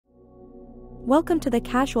Welcome to the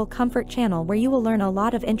Casual Comfort channel, where you will learn a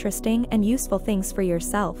lot of interesting and useful things for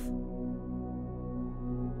yourself.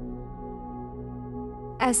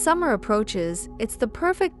 As summer approaches, it's the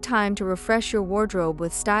perfect time to refresh your wardrobe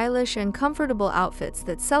with stylish and comfortable outfits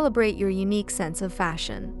that celebrate your unique sense of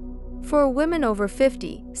fashion. For women over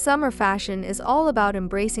 50, summer fashion is all about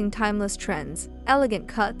embracing timeless trends, elegant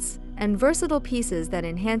cuts, and versatile pieces that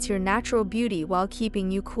enhance your natural beauty while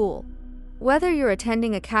keeping you cool. Whether you're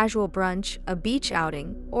attending a casual brunch, a beach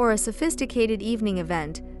outing, or a sophisticated evening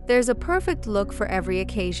event, there's a perfect look for every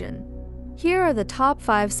occasion. Here are the top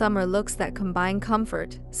 5 summer looks that combine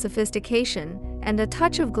comfort, sophistication, and a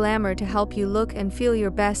touch of glamour to help you look and feel your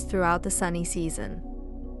best throughout the sunny season.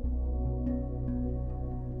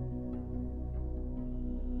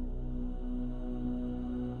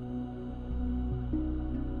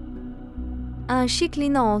 Un chic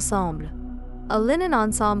linen ensemble. A linen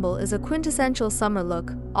ensemble is a quintessential summer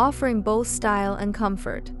look, offering both style and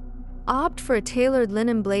comfort. Opt for a tailored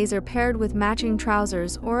linen blazer paired with matching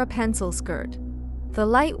trousers or a pencil skirt. The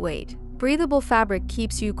lightweight, breathable fabric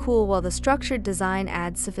keeps you cool, while the structured design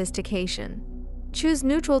adds sophistication. Choose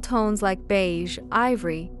neutral tones like beige,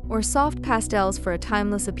 ivory, or soft pastels for a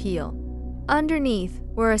timeless appeal. Underneath,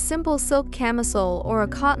 wear a simple silk camisole or a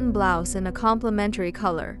cotton blouse in a complementary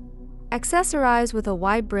color. Accessorize with a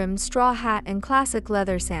wide-brimmed straw hat and classic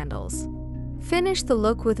leather sandals. Finish the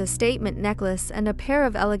look with a statement necklace and a pair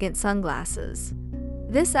of elegant sunglasses.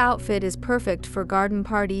 This outfit is perfect for garden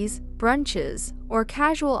parties, brunches, or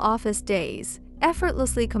casual office days,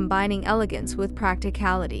 effortlessly combining elegance with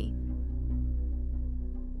practicality.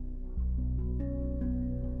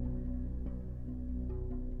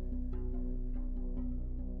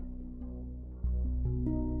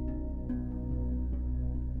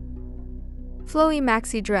 Flowy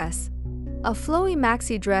maxi dress. A flowy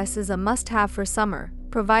maxi dress is a must-have for summer,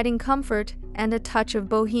 providing comfort and a touch of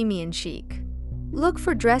bohemian chic. Look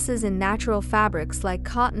for dresses in natural fabrics like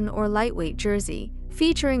cotton or lightweight jersey,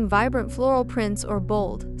 featuring vibrant floral prints or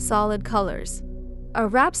bold, solid colors. A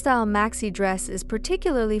wrap-style maxi dress is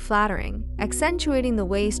particularly flattering, accentuating the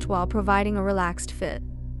waist while providing a relaxed fit.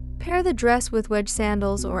 Pair the dress with wedge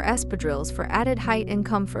sandals or espadrilles for added height and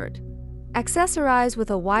comfort. Accessorize with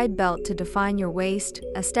a wide belt to define your waist,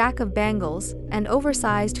 a stack of bangles, and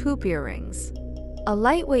oversized hoop earrings. A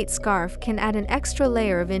lightweight scarf can add an extra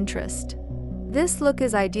layer of interest. This look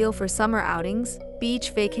is ideal for summer outings,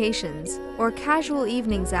 beach vacations, or casual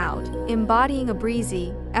evenings out, embodying a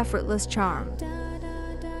breezy, effortless charm.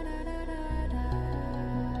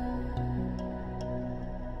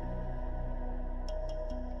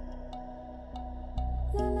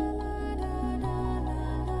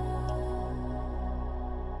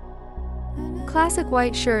 Classic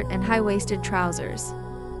white shirt and high-waisted trousers.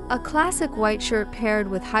 A classic white shirt paired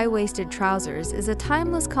with high-waisted trousers is a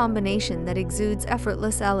timeless combination that exudes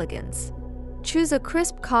effortless elegance. Choose a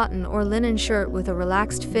crisp cotton or linen shirt with a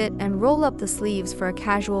relaxed fit and roll up the sleeves for a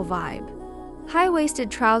casual vibe. High-waisted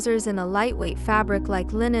trousers in a lightweight fabric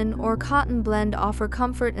like linen or cotton blend offer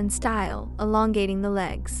comfort and style, elongating the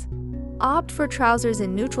legs. Opt for trousers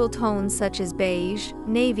in neutral tones such as beige,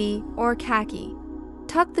 navy, or khaki.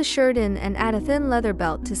 Tuck the shirt in and add a thin leather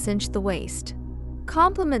belt to cinch the waist.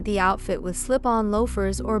 Complement the outfit with slip-on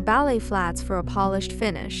loafers or ballet flats for a polished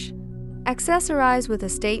finish. Accessorize with a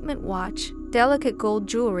statement watch, delicate gold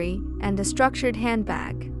jewelry, and a structured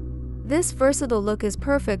handbag. This versatile look is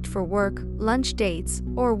perfect for work, lunch dates,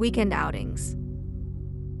 or weekend outings.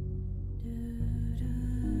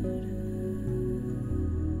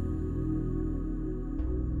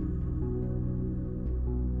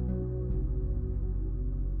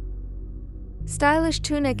 Stylish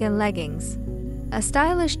tunic and leggings. A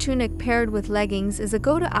stylish tunic paired with leggings is a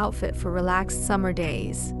go-to outfit for relaxed summer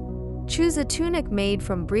days. Choose a tunic made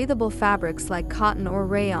from breathable fabrics like cotton or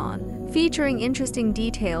rayon, featuring interesting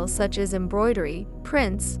details such as embroidery,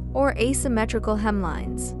 prints, or asymmetrical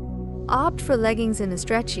hemlines. Opt for leggings in a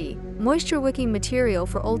stretchy, moisture-wicking material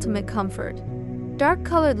for ultimate comfort.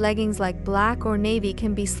 Dark-colored leggings like black or navy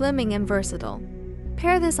can be slimming and versatile.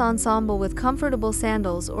 Pair this ensemble with comfortable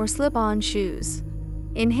sandals or slip-on shoes.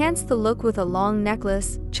 Enhance the look with a long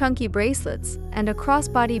necklace, chunky bracelets, and a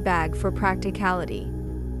crossbody bag for practicality.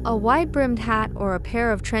 A wide-brimmed hat or a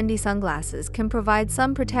pair of trendy sunglasses can provide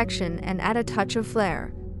sun protection and add a touch of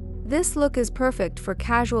flair. This look is perfect for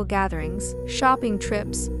casual gatherings, shopping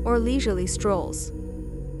trips, or leisurely strolls.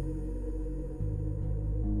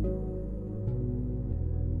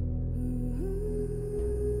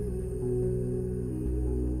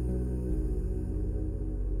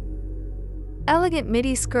 Elegant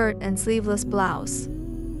midi skirt and sleeveless blouse.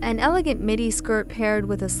 An elegant midi skirt paired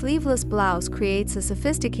with a sleeveless blouse creates a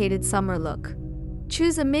sophisticated summer look.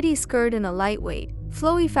 Choose a midi skirt in a lightweight,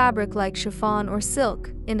 flowy fabric like chiffon or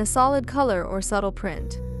silk, in a solid color or subtle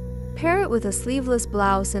print. Pair it with a sleeveless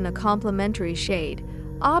blouse in a complementary shade,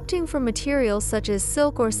 opting for materials such as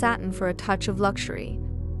silk or satin for a touch of luxury.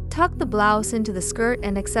 Tuck the blouse into the skirt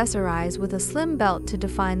and accessorize with a slim belt to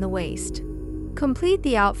define the waist. Complete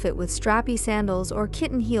the outfit with strappy sandals or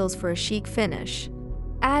kitten heels for a chic finish.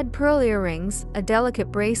 Add pearl earrings, a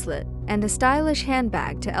delicate bracelet, and a stylish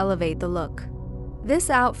handbag to elevate the look.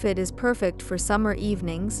 This outfit is perfect for summer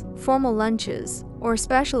evenings, formal lunches, or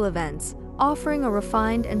special events, offering a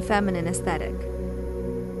refined and feminine aesthetic.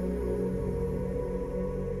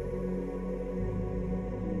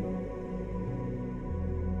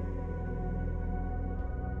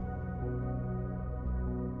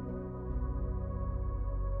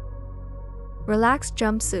 Relaxed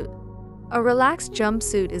jumpsuit. A relaxed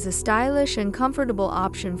jumpsuit is a stylish and comfortable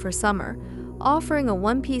option for summer, offering a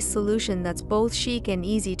one-piece solution that's both chic and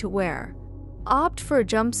easy to wear. Opt for a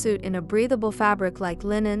jumpsuit in a breathable fabric like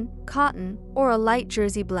linen, cotton, or a light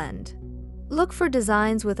jersey blend. Look for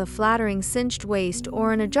designs with a flattering cinched waist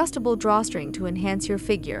or an adjustable drawstring to enhance your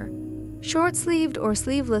figure. Short-sleeved or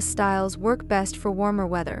sleeveless styles work best for warmer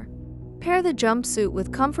weather. Pair the jumpsuit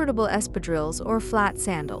with comfortable espadrilles or flat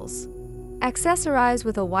sandals. Accessorize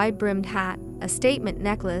with a wide-brimmed hat, a statement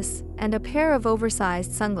necklace, and a pair of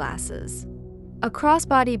oversized sunglasses. A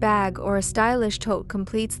crossbody bag or a stylish tote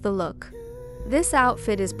completes the look. This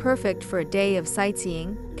outfit is perfect for a day of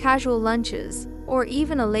sightseeing, casual lunches, or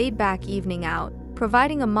even a laid-back evening out,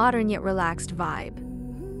 providing a modern yet relaxed vibe.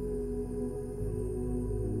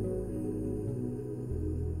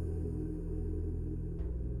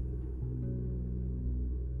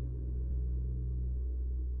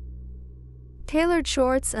 Tailored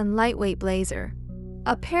shorts and lightweight blazer.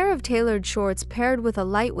 A pair of tailored shorts paired with a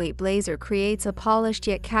lightweight blazer creates a polished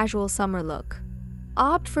yet casual summer look.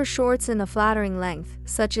 Opt for shorts in a flattering length,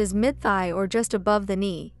 such as mid-thigh or just above the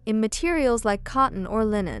knee, in materials like cotton or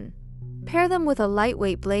linen. Pair them with a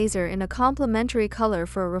lightweight blazer in a complementary color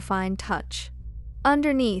for a refined touch.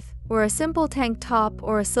 Underneath, wear a simple tank top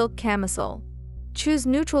or a silk camisole. Choose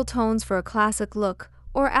neutral tones for a classic look,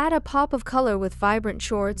 or add a pop of color with vibrant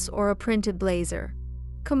shorts or a printed blazer.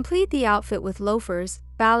 Complete the outfit with loafers,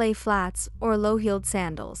 ballet flats, or low-heeled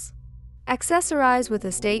sandals. Accessorize with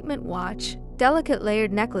a statement watch, delicate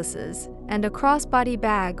layered necklaces, and a crossbody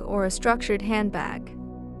bag or a structured handbag.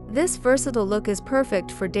 This versatile look is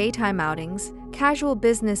perfect for daytime outings, casual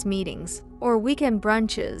business meetings, or weekend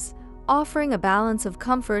brunches, offering a balance of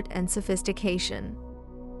comfort and sophistication.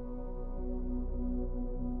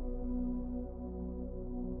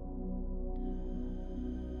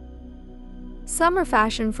 Summer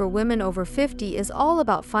fashion for women over 50 is all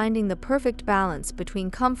about finding the perfect balance between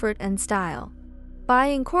comfort and style. By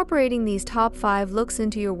incorporating these top 5 looks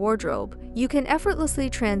into your wardrobe, you can effortlessly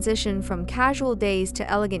transition from casual days to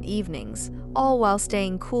elegant evenings, all while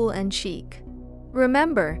staying cool and chic.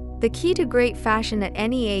 Remember, the key to great fashion at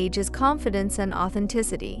any age is confidence and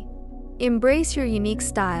authenticity. Embrace your unique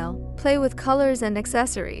style, play with colors and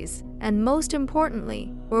accessories, and most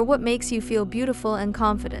importantly, wear what makes you feel beautiful and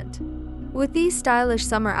confident. With these stylish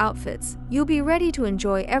summer outfits, you'll be ready to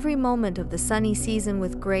enjoy every moment of the sunny season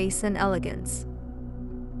with grace and elegance.